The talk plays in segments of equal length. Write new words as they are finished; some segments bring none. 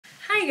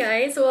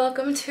guys,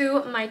 welcome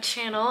to my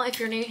channel. If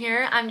you're new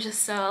here, I'm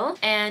Giselle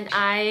and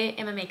I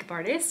am a makeup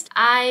artist.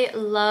 I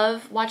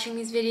love watching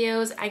these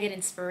videos. I get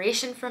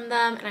inspiration from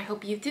them and I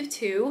hope you do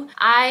too.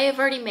 I've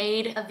already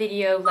made a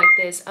video like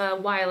this a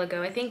while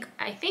ago, I think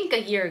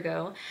a year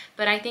ago,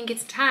 but I think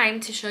it's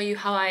time to show you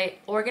how I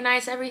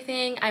organize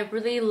everything. I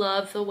really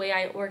love the way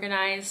I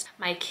organized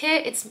my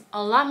kit. It's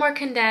a lot more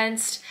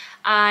condensed.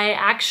 I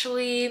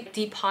actually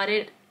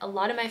depotted a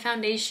lot of my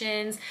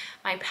foundations,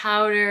 my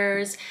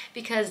powders,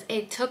 because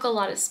it took a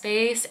lot of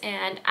space,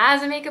 and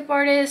as a makeup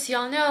artist,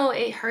 y'all know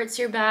it hurts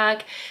your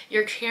back.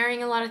 You're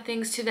carrying a lot of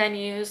things to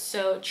venues,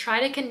 so try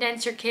to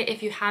condense your kit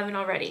if you haven't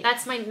already.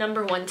 That's my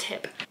 #1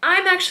 tip.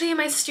 I'm actually in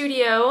my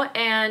studio,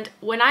 and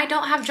when I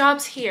don't have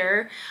jobs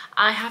here,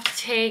 I have to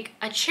take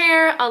a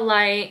chair, a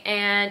light,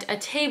 and a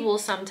table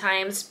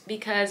sometimes,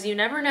 because you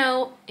never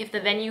know if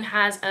the venue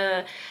has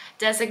a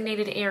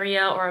designated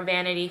area or a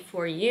vanity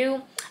for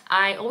you.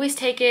 I always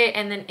take it,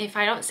 and then if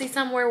I don't see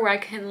somewhere where I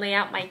can lay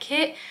out my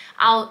kit,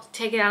 I'll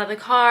take it out of the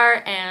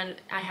car and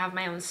I have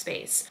my own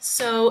space.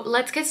 So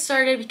let's get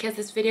started because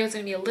this video is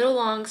going to be a little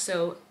long,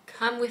 so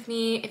come with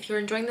me. If you're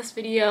enjoying this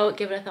video,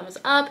 give it a thumbs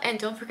up and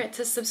don't forget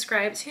to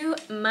subscribe to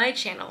my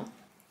channel.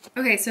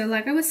 Okay, so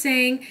like I was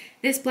saying,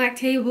 this black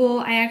table,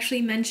 I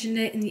actually mentioned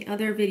it in the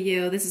other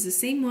video. This is the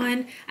same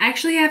one. I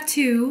actually have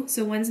two,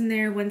 so one's in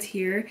there, one's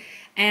here.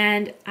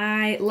 And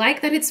I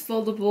like that it's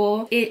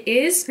foldable. It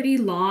is pretty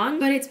long,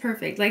 but it's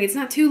perfect. Like, it's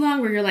not too long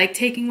where you're like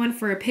taking one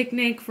for a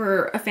picnic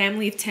for a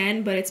family of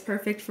 10, but it's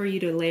perfect for you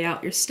to lay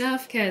out your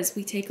stuff because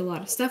we take a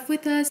lot of stuff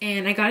with us.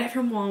 And I got it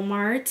from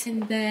Walmart.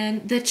 And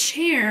then the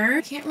chair,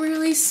 I can't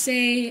really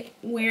say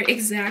where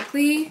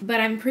exactly,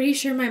 but I'm pretty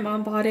sure my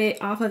mom bought it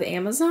off of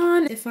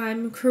Amazon, if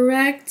I'm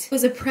correct. It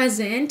was a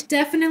present.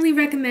 Definitely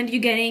recommend you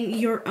getting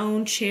your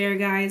own chair,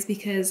 guys,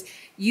 because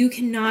you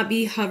cannot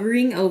be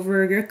hovering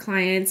over your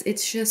clients.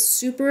 It's just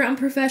super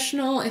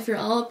unprofessional if you're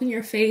all up in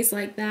your face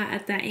like that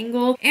at that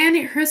angle, and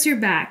it hurts your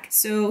back.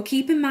 So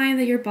keep in mind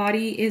that your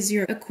body is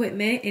your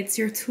equipment, it's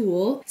your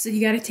tool. So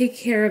you got to take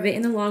care of it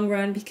in the long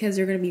run because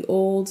you're going to be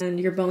old and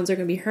your bones are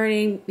going to be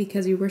hurting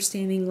because you were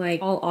standing like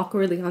all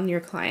awkwardly on your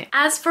client.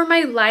 As for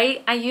my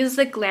light, I use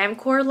the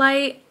Glamcore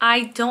light.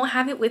 I don't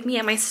have it with me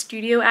at my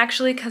studio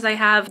actually because I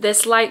have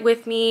this light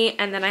with me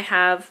and then I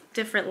have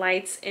different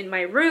lights in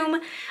my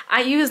room.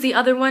 I use the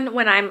other one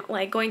when I'm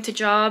like going to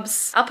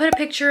jobs. I'll put a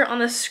picture on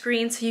the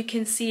screen so you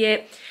can see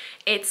it.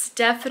 It's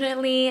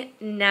definitely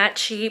not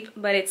cheap,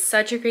 but it's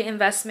such a great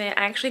investment.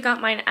 I actually got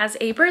mine as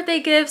a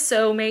birthday gift,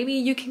 so maybe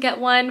you can get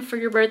one for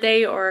your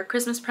birthday or a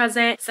Christmas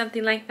present,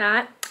 something like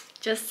that.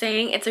 Just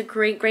saying, it's a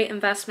great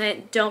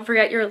investment. Don't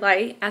forget your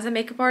light. As a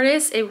makeup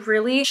artist, it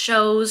really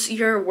shows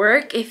your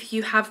work if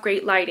you have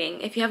great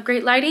lighting. If you have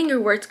great lighting, your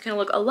work's gonna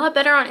look a lot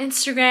better on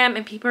Instagram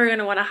and people are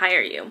gonna wanna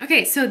hire you.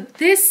 Okay, so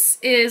this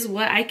is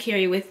what I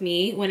carry with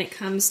me when it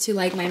comes to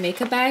like my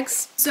makeup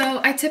bags. So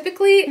I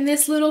typically, in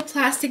this little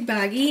plastic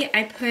baggie,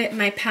 I put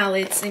my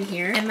palettes in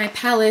here, and my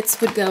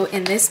palettes would go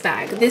in this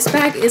bag. This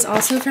bag is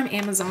also from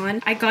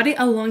Amazon. I got it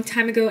a long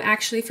time ago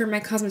actually for my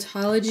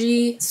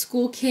cosmetology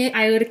school kit.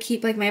 I would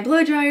keep like my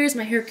blow dryers,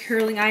 my hair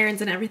curling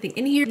irons, and everything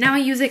in here. Now I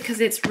use it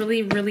because it's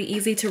really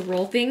easy to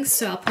roll things,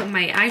 so I'll put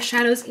my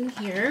eyeshadows in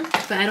here,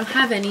 but I don't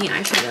have any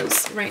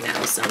eyeshadows right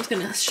now, so I'm just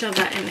gonna shove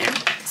that in there.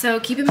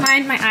 So keep in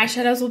mind my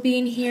eyeshadows will be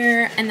in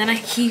here, and then I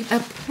keep a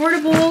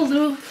portable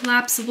little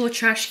collapsible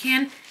trash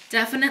can.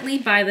 Definitely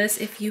buy this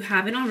if you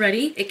haven't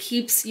already. It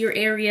keeps your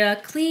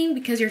area clean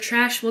because your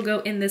trash will go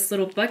in this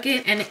little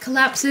bucket and it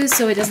collapses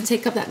so it doesn't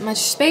take up that much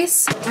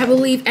space. I will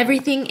leave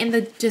everything in the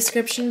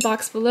description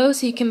box below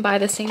so you can buy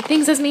the same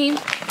things as me.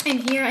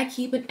 And here I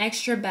keep an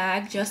extra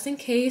bag just in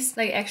case,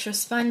 like extra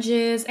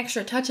sponges,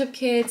 extra touch-up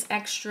kits,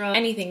 extra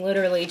anything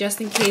literally, just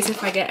in case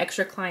if I get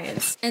extra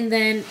clients. And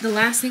then the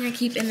last thing I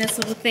keep in this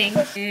little thing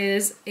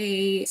is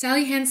a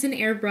Sally Hansen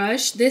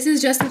airbrush. This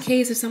is just in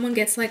case if someone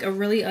gets like a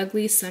really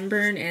ugly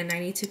sunburn and I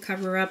need to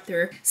cover up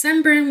their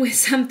sunburn with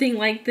something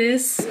like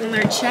this on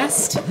their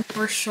chest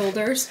or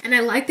shoulders. And I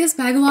like this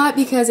bag a lot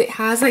because it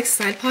has like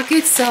side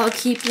pockets, so I'll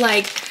keep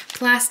like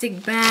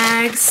plastic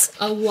bags,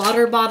 a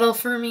water bottle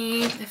for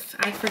me if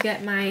I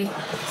forget my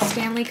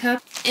Stanley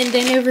cup. And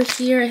then over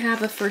here I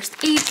have a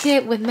first aid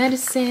kit with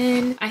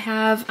medicine. I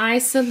have eye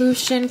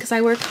solution because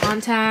I wear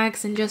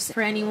contacts, and just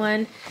for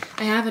anyone,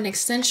 I have an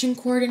extension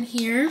cord in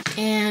here.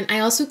 And I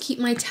also keep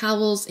my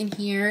towels in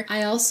here.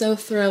 I also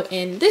throw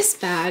in this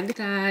bag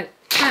that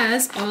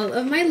has all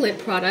of my lip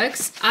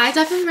products. I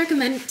definitely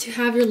recommend to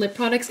have your lip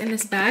products in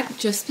this bag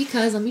just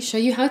because, let me show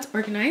you how it's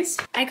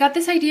organized. I got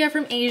this idea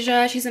from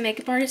Asia. She's a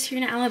makeup artist here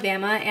in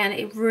Alabama, and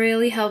it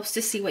really helps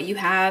to see what you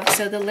have.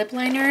 So the lip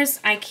liners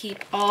I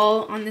keep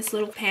all on this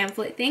little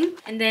pamphlet thing,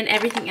 and then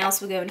everything else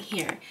will go in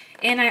here.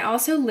 And I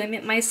also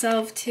limit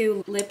myself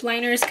to lip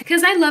liners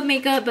because I love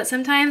makeup, but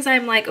sometimes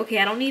I'm like, okay,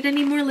 I don't need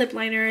any more lip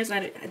liners.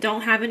 I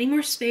don't have any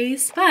more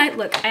space. But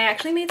look, I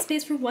actually made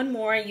space for one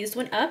more. I used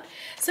one up,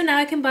 so now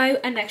I can buy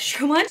an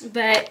extra one.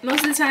 But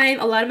most of the time,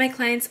 a lot of my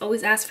clients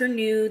always ask for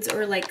nudes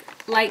or like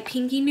light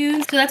pinky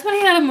nudes. So that's what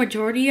I have a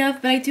majority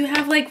of, but I do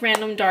have like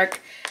random dark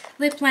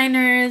lip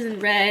liners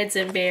and reds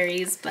and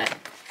berries, but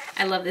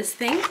I love this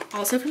thing.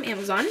 Also from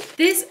Amazon.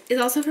 This is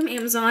also from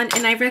Amazon,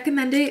 and I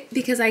recommend it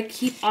because I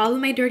keep all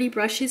of my dirty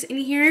brushes in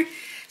here.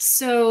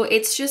 So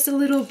it's just a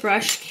little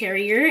brush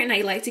carrier, and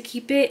I like to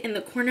keep it in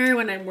the corner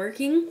when I'm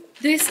working.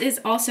 This is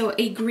also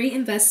a great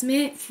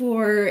investment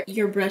for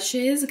your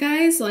brushes,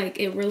 guys. Like,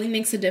 it really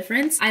makes a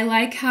difference. I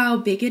like how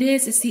big it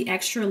is. It's the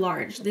extra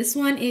large. This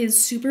one is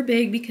super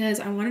big because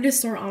I wanted to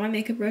store all my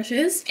makeup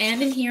brushes.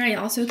 And in here, I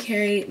also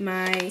carry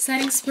my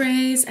setting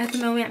sprays. At the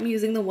moment, I'm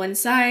using the one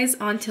size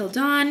on Till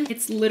Dawn.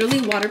 It's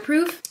literally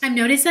waterproof. I've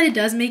noticed that it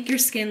does make your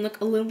skin look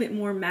a little bit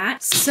more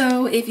matte.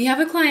 So if you have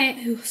a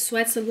client who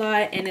sweats a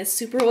lot and is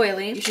super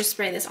oily, you should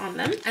spray this on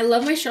them. I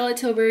love my Charlotte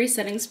Tilbury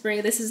setting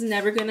spray. This is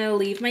never gonna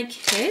leave my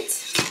kit.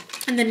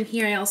 And then in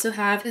here I also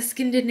have the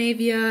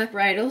Scandinavia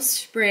bridal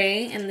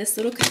spray in this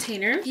little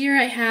container. Here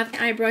I have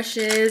eye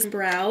brushes and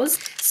brows.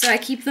 So I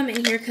keep them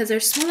in here because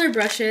they're smaller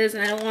brushes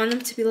and I don't want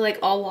them to be like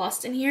all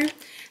lost in here.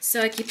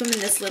 So I keep them in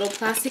this little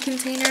plastic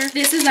container.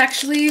 This is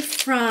actually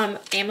from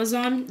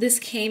Amazon. This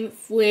came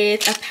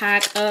with a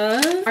pack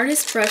of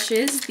artist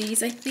brushes.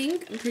 These, I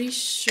think, I'm pretty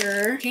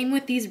sure, came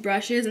with these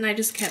brushes, and I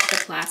just kept the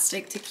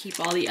plastic to keep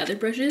all the other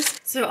brushes.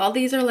 So all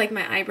these are like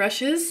my eye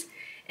brushes,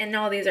 and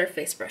all these are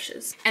face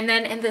brushes. And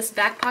then in this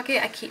back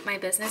pocket, I keep my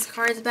business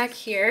cards back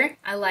here.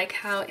 I like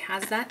how it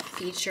has that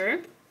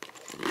feature.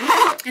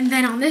 And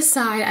then on this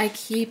side, I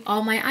keep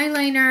all my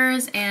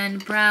eyeliners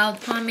and brow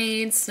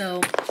pomades,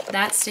 so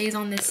that stays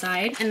on this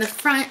side. In the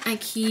front, I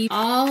keep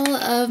all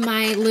of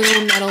my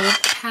little metal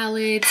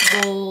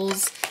palettes,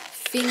 bowls,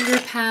 finger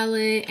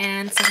palette,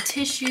 and some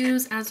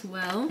tissues as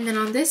well. And then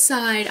on this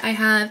side, I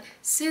have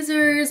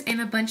scissors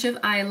and a bunch of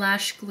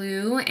eyelash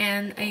glue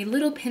and a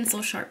little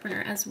pencil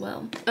sharpener as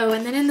well. Oh,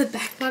 and then in the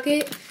back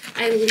pocket,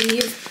 I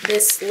leave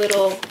this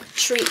little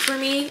treat for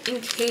me in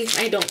case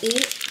I don't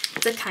eat.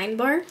 It's a Kind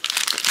bar.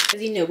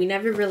 As you know, we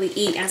never really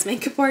eat as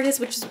makeup artists,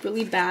 which is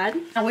really bad.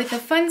 Now with the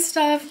fun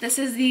stuff, this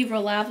is the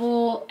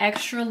Reliable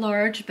extra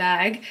large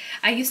bag.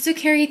 I used to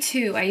carry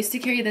two. I used to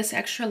carry this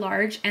extra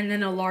large and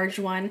then a large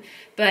one,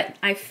 but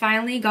I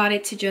finally got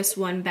it to just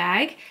one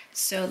bag.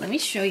 So let me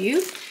show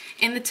you.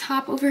 In the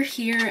top over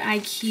here, I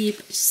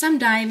keep some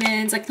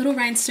diamonds, like little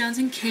rhinestones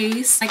in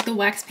case, like the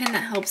wax pen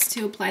that helps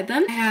to apply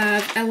them. I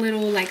have a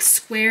little like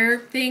square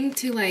thing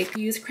to like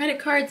use credit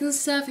cards and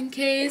stuff in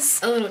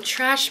case. A little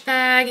trash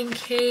bag in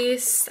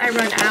case I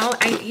run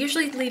out. I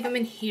usually leave them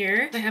in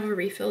here. I have a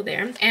refill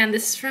there. And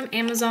this is from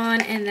Amazon.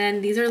 And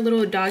then these are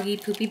little doggy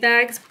poopy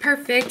bags.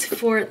 Perfect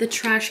for the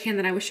trash can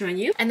that I was showing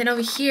you. And then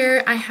over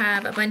here, I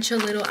have a bunch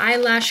of little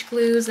eyelash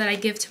glues that I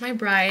give to my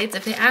brides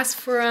if they ask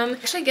for them.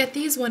 Actually, I get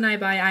these when I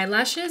buy eyelashes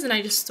and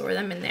I just store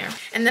them in there.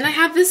 And then I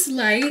have this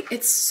light.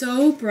 It's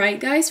so bright,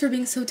 guys, for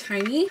being so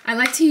tiny. I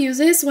like to use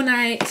this when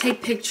I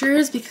take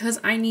pictures because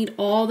I need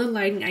all the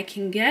lighting I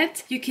can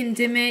get. You can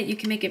dim it, you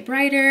can make it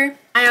brighter.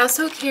 I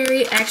also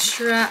carry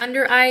extra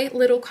under eye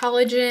little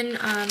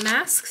collagen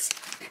masks.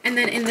 And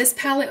then in this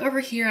palette over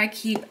here, I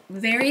keep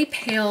very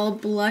pale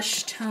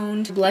blush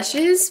toned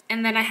blushes.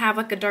 And then I have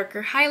like a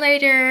darker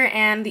highlighter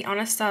and the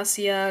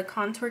Anastasia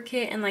contour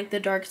kit and like the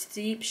dark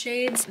deep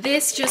shades.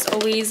 This just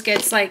always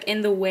gets like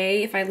in the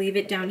way if I leave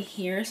it down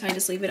here. So I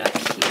just leave it up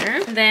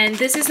here. And then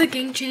this is a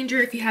game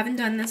changer if you haven't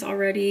done this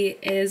already,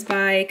 is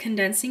by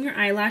condensing your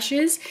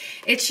eyelashes.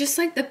 It's just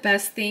like the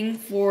best thing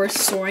for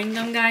storing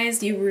them,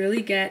 guys. You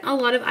really get a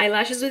lot of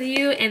eyelashes with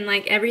you and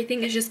like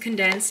everything is just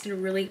condensed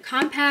and really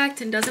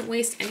compact and doesn't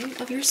waste any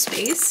of your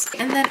space.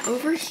 And then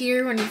over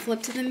here, when you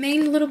flip to the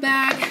main little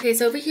bag, okay,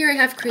 so over here I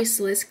have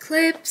creaseless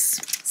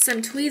clips,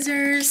 some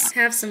tweezers,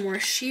 have some more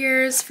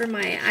shears for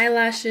my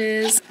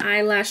eyelashes,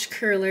 eyelash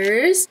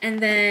curlers, and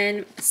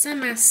then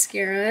some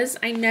mascaras.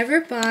 I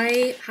never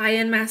buy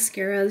high-end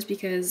mascaras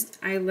because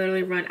I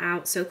literally run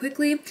out so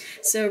quickly.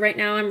 So right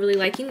now I'm really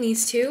liking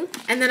these two.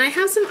 And then I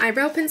have some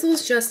eyebrow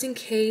pencils just in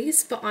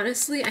case, but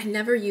honestly I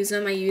never use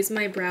them. I use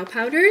my brow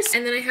powders.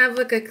 And then I have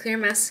like a clear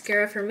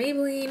mascara for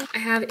Maybelline. I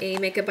have a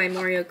Makeup by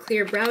Mario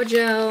clear brow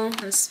gel,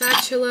 some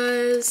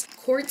spatulas,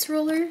 quartz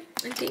roller,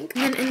 I think.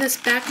 And then in this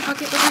back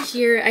pocket over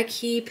here, I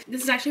keep,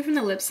 this is actually from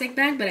the lipstick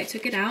bag, but I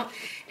took it out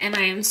and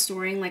I am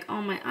storing like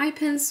all my eye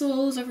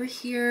pencils over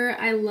here.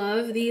 I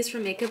love these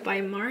from Makeup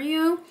by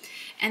Mario.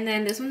 And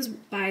then this one's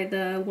by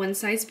the One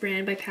Size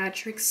brand by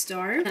Patrick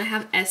Starr. And I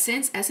have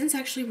Essence. Essence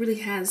actually really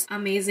has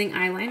amazing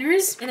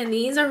eyeliners. And then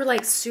these are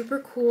like super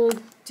cool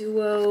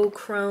duo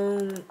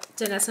chrome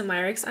Danessa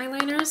Myricks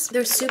eyeliners.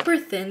 They're super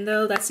thin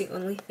though, that's the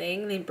only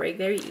thing. They break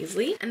very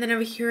easily. And then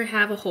over here I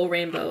have a whole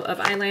rainbow of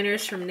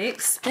eyeliners from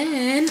NYX.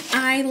 Then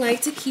I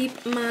like to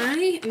keep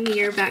my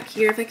mirror back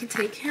here if I can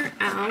take her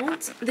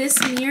out.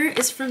 This mirror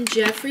is from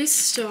Jeffree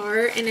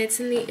Star and it's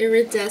in the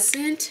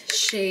iridescent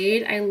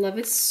shade. I love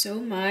it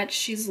so much.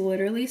 She's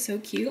literally so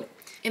cute.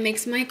 It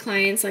makes my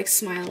clients like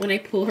smile when I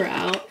pull her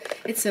out.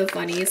 It's so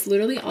funny. It's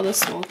literally all the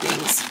small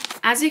things.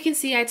 As you can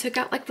see, I took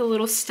out like the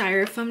little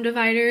styrofoam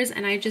dividers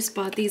and I just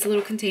bought these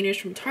little containers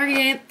from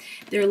Target.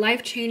 They're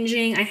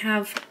life-changing. I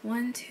have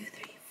 1, 2,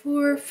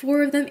 3,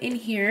 4 of them in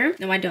here.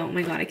 No, I don't. Oh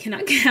my god, I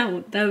cannot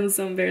count. That was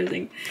so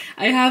embarrassing.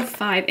 I have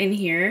 5 in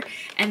here.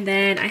 And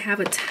then I have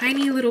a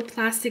tiny little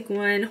plastic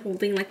one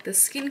holding like the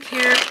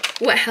skincare.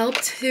 What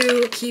helped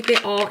to keep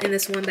it all in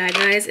this one bag,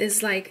 guys,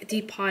 is like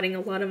depotting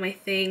a lot of my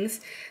things.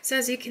 So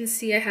as you can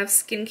see, I have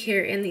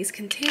skincare in these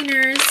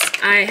containers.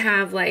 I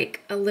have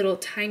like a little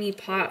tiny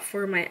pot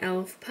for my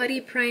e.l.f.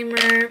 putty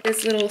primer,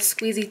 this little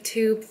squeezy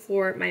tube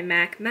for my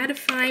MAC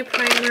mattify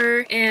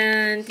primer,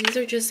 and these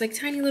are just like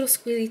tiny little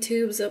squeezy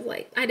tubes of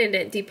like, I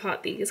didn't depot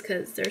these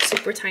because they're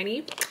super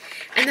tiny.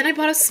 And then I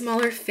bought a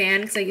smaller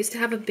fan because I used to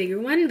have a bigger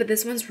one, but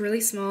this one's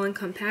really small and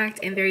compact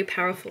and very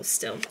powerful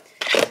still.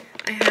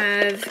 I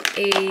have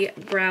a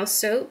brow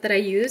soap that I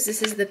use.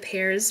 This is the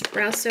Pears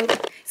brow soap.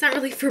 It's not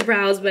really for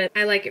brows, but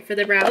I like it for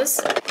the brows.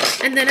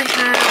 And then I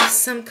have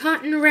some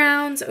cotton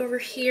rounds over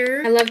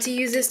here. I love to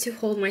use this to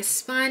hold my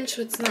sponge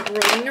so it's not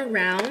rolling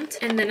around.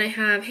 And then I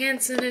have hand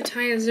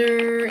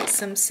sanitizer,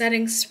 some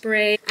setting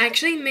spray. I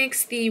actually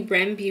mixed the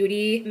Rem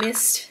Beauty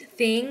mist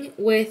thing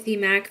with the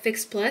MAC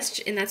Fix Plus,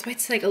 and that's why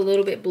it's like a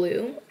little bit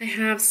blue. I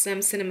have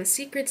some Cinema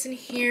Secrets in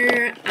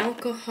here,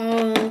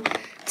 alcohol,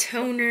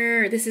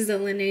 toner. This is the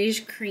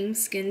Laneige Cream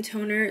Skin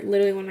Toner,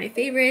 literally one of my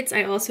favorites.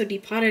 I also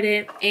depotted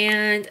it,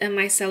 and a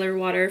micellar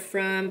water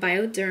from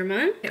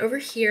Bioderma. And over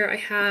here I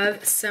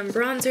have some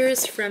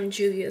bronzers from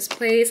Juvia's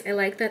Place. I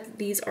like that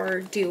these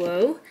are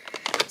duo,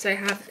 so I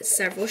have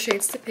several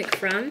shades to pick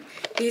from.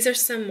 These are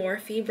some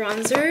Morphe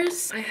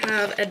bronzers. I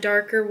have a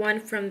darker one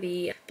from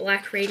the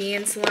Black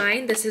Radiance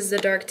line. This is the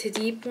Dark to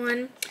Deep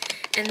one.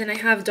 And then I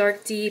have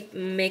Dark Deep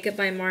Makeup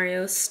by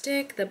Mario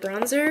Stick, the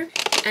bronzer.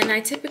 And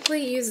I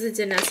typically use the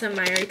Danessa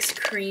Myricks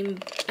cream.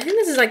 I think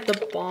this is like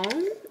the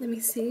balm. Let me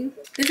see.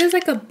 This is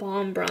like a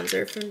balm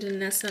bronzer from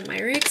Danessa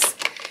Myricks.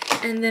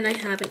 And then I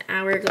have an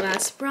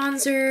Hourglass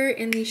bronzer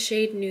in the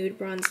shade Nude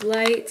Bronze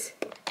Light.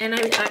 And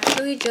I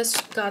actually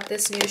just got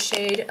this new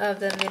shade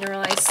of the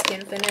Mineralized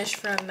Skin Finish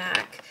from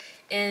MAC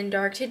in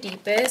Dark to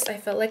Deepest. I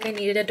felt like I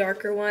needed a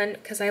darker one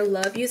because I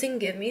love using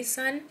Give Me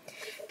Sun.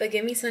 But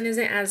Give Me Sun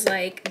isn't as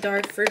like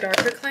dark for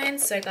darker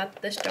clients, so I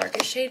got this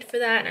darker shade for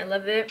that and I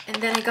love it.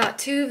 And then I got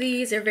 2 of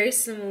these. They're very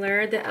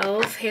similar, the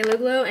e.l.f. Halo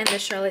Glow and the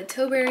Charlotte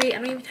Tilbury. I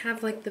don't even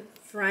have like the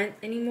front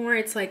anymore.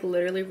 It's like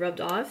literally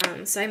rubbed off.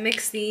 So I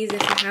mix these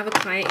if you have a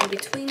client in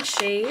between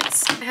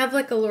shades. I have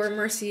like a Laura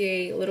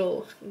Mercier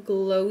little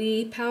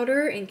glowy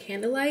powder in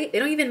Candlelight. They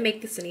don't even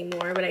make this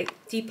anymore, but I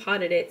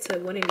depotted it so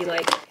it wouldn't be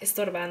like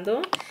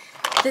estorbando.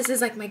 This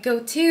is like my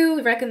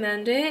go-to,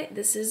 recommend it.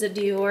 This is a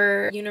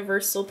Dior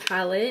Universal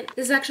palette.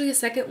 This is actually the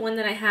second one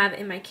that I have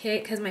in my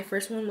kit because my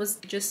first one was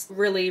just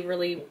really,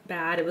 really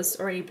bad. It was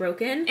already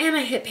broken. And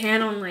I hit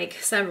pan on like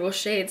several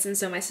shades, and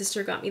so my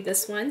sister got me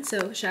this one,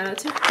 so shout out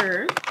to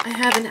her. I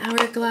have an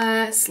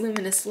Hourglass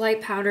Luminous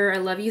Light Powder. I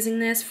love using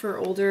this for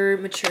older,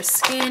 mature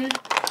skin.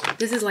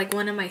 This is like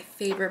one of my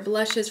favorite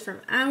blushes from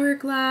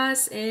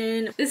Hourglass,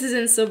 and this is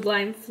in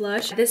Sublime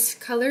Flush. This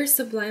color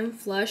Sublime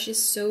Flush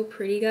is so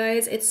pretty,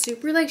 guys. It's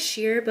super like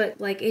sheer, but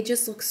like it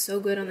just looks so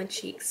good on the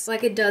cheeks.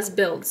 Like it does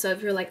build, so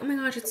if you're like, oh my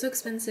gosh, it's so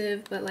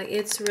expensive, but like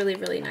it's really,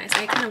 really nice.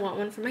 I kind of want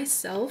one for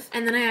myself.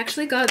 And then I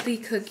actually got the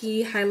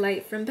Cookie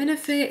Highlight from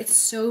Benefit. It's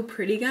so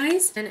pretty,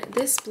 guys. And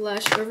this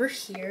blush over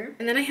here.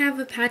 And then I have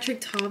a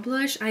Patrick Ta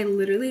blush. I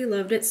literally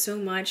loved it so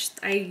much.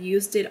 I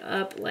used it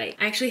up, like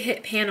I actually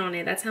hit pan on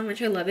it. That's how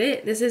much I love it.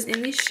 This is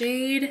in the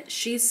shade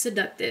She's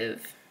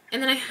Seductive.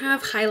 And then I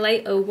have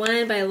Highlight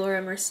 01 by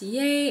Laura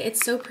Mercier.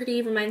 It's so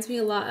pretty, reminds me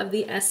a lot of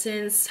the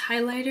Essence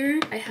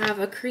highlighter. I have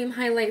a cream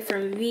highlight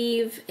from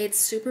Vive. It's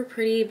super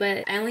pretty,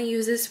 but I only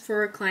use this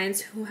for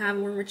clients who have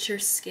more mature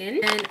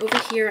skin. And over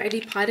here, I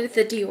depotted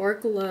the Dior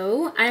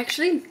Glow. I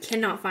actually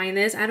cannot find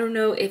this. I don't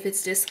know if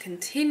it's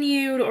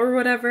discontinued or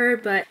whatever,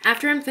 but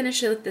after I'm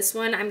finished with this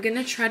one, I'm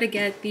gonna try to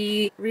get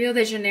the Rio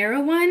de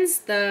Janeiro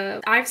ones.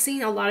 I've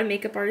seen a lot of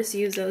makeup artists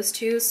use those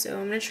too, so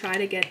I'm gonna try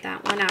to get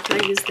that one after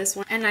I use this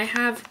one. And I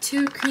have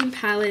 2 cream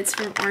palettes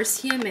from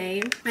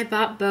RCMA. I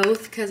bought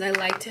both because I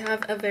like to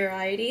have a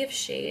variety of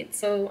shades.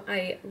 So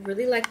I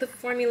really like the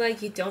formula.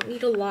 You don't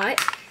need a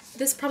lot.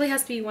 This probably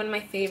has to be one of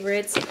my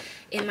favorites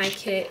in my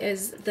kit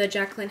is the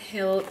Jaclyn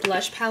Hill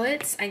blush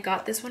palettes. I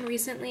got this one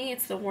recently.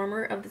 It's the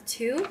warmer of the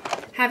two.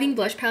 Having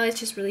blush palettes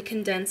just really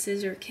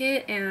condenses your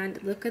kit,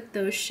 and look at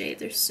those shades.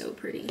 They're so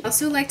pretty. I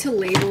also like to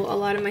label a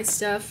lot of my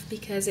stuff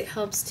because it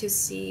helps to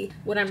see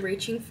what I'm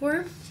reaching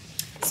for.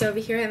 So over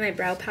here I have my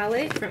brow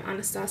palette from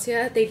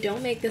Anastasia. They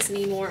don't make this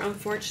anymore,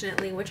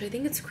 unfortunately, which I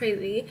think is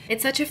crazy.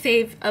 It's such a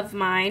fave of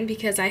mine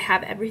because I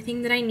have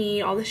everything that I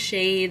need, all the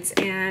shades,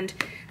 and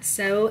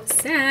so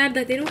sad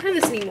that they don't have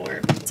this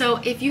anymore. So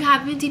if you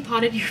haven't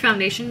depotted your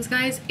foundations,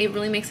 guys, it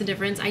really makes a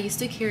difference. I used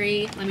to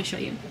carry, let me show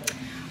you,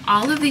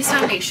 all of these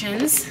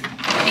foundations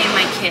in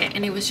my kit,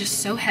 and it was just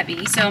so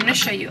heavy. So I'm gonna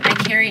show you. I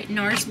carry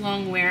NARS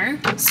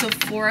Longwear,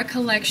 Sephora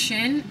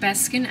Collection,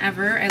 Best Skin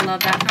Ever. I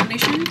love that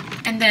foundation.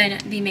 And then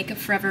the Makeup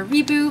Forever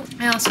Reboot.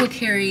 I also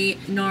carry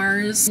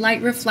NARS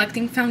Light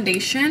Reflecting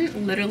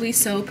Foundation. Literally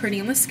so pretty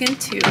on the skin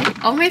too.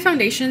 All my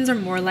foundations are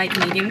more like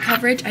medium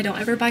coverage. I don't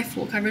ever buy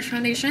full coverage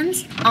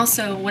foundations.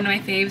 Also, one of my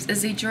faves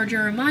is the Giorgio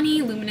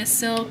Armani Luminous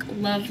Silk.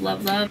 Love,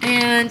 love, love.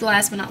 And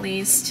last but not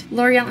least,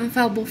 L'Oreal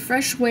Infallible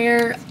Fresh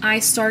Wear. I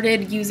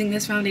started using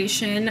this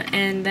foundation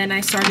and then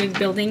I started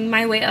building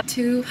my way up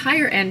to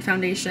higher end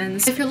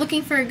foundations. If you're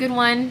looking for a good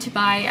one to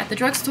buy at the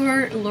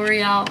drugstore,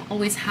 L'Oreal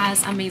always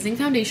has amazing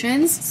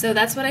foundations. So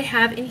that's what I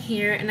have in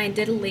here, and I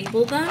did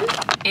label them.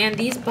 And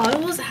these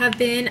bottles have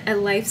been a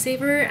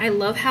lifesaver. I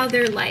love how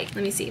they're like,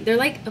 let me see, they're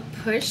like a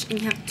push and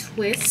you have to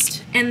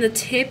twist. And the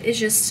tip is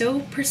just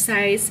so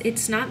precise.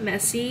 It's not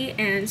messy,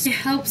 and it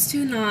helps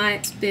to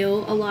not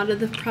spill a lot of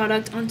the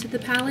product onto the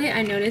palette.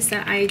 I noticed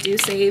that I do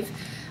save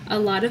a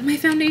lot of my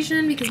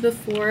foundation because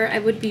before I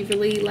would be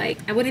really like,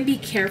 I wouldn't be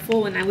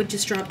careful and I would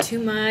just drop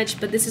too much,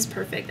 but this is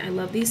perfect. I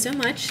love these so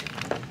much.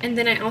 And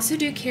then I also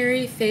do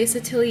carry Face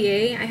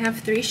Atelier. I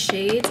have 3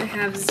 shades. I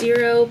have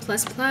 0,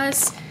 plus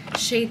plus,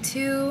 shade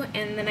 2,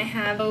 and then I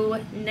have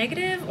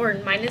negative or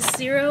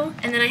 -0.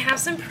 And then I have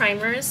some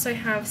primers. So I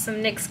have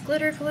some NYX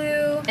glitter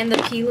glue and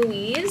the P.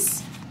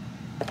 Louise.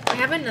 I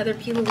have another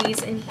P.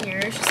 Louise in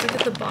here. Just look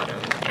at the bottom.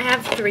 I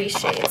have 3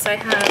 shades. So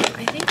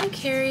I think I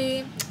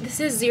carry, this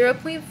is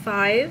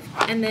 0.5,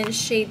 and then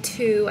shade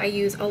 2 I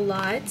use a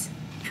lot.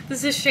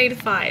 This is shade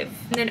 5.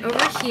 And then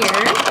over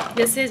here,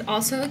 this is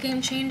also a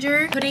game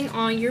changer. Putting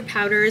on your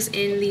powders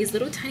in these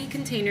little tiny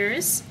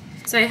containers.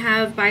 So I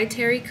have By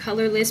Terry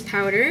Colorless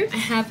Powder. I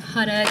have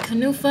Huda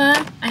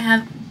Canufa. I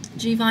have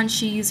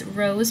Givenchy's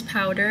Rose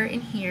Powder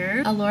in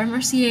here, a Laura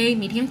Mercier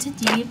Medium to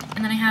Deep,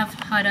 and then I have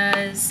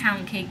Huda's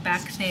Pound Cake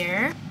back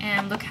there.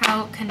 And look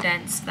how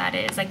condensed that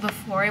is. Like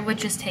before, it would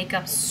just take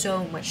up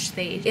so much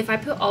space. If I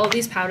put all of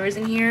these powders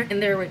in here in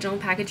their original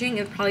packaging,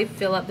 it would probably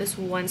fill up this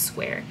one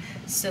square.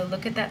 So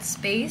look at that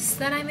space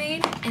that I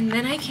made. And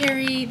then I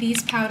carry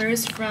these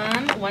powders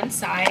from One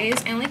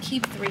Size. I only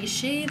keep 3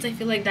 shades. I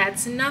feel like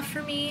that's enough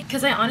for me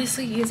because I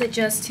honestly use it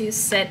just to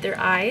set their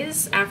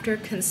eyes after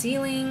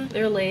concealing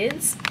their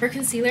lids. For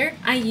concealer,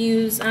 I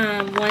use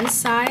One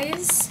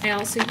Size. I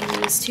also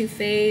use Too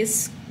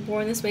Faced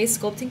Born This Way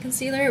Sculpting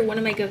Concealer, one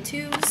of my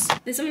go-tos.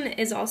 This one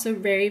is also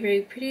very,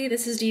 very pretty.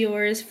 This is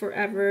Dior's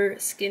Forever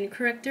Skin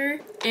Corrector.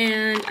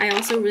 And I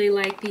also really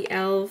like the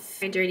e.l.f.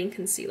 Hydrating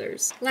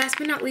Concealers. Last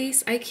but not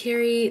least, I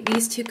carry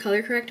these 2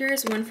 color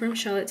correctors, one from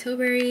Charlotte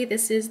Tilbury.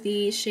 This is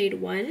the shade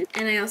 1.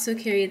 And I also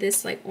carry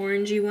this like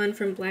orangey one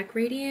from Black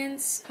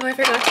Radiance. Oh, I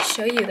forgot to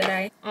show you that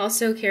I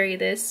also carry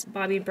this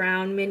Bobbi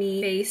Brown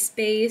Mini Face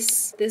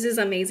Base. This is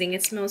amazing.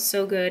 It smells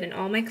so good, and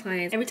all my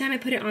clients, every time I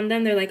put it on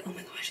them, they're like, oh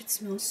my gosh, it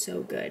smells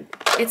so good.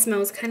 It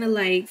smells kind of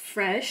like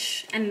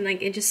fresh, and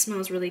like it just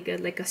smells really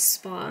good, like a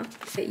spa.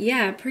 But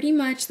yeah, pretty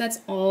much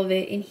that's all of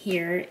it in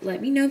here.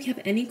 Let me know if you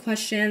have any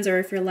questions, or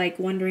if you're like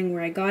wondering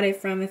where I got it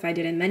from, if I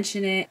didn't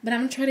mention it. But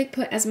I'm gonna try to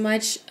put as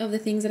much of the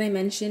things that I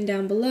mentioned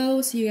down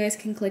below so you guys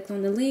can click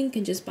on the link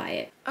and just buy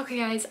it. Okay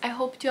guys, I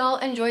hope y'all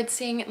enjoyed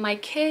seeing my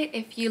kit.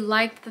 If you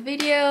liked the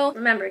video,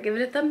 remember, give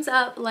it a thumbs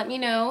up, let me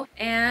know,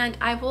 and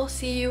I will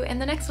see you in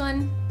the next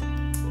one.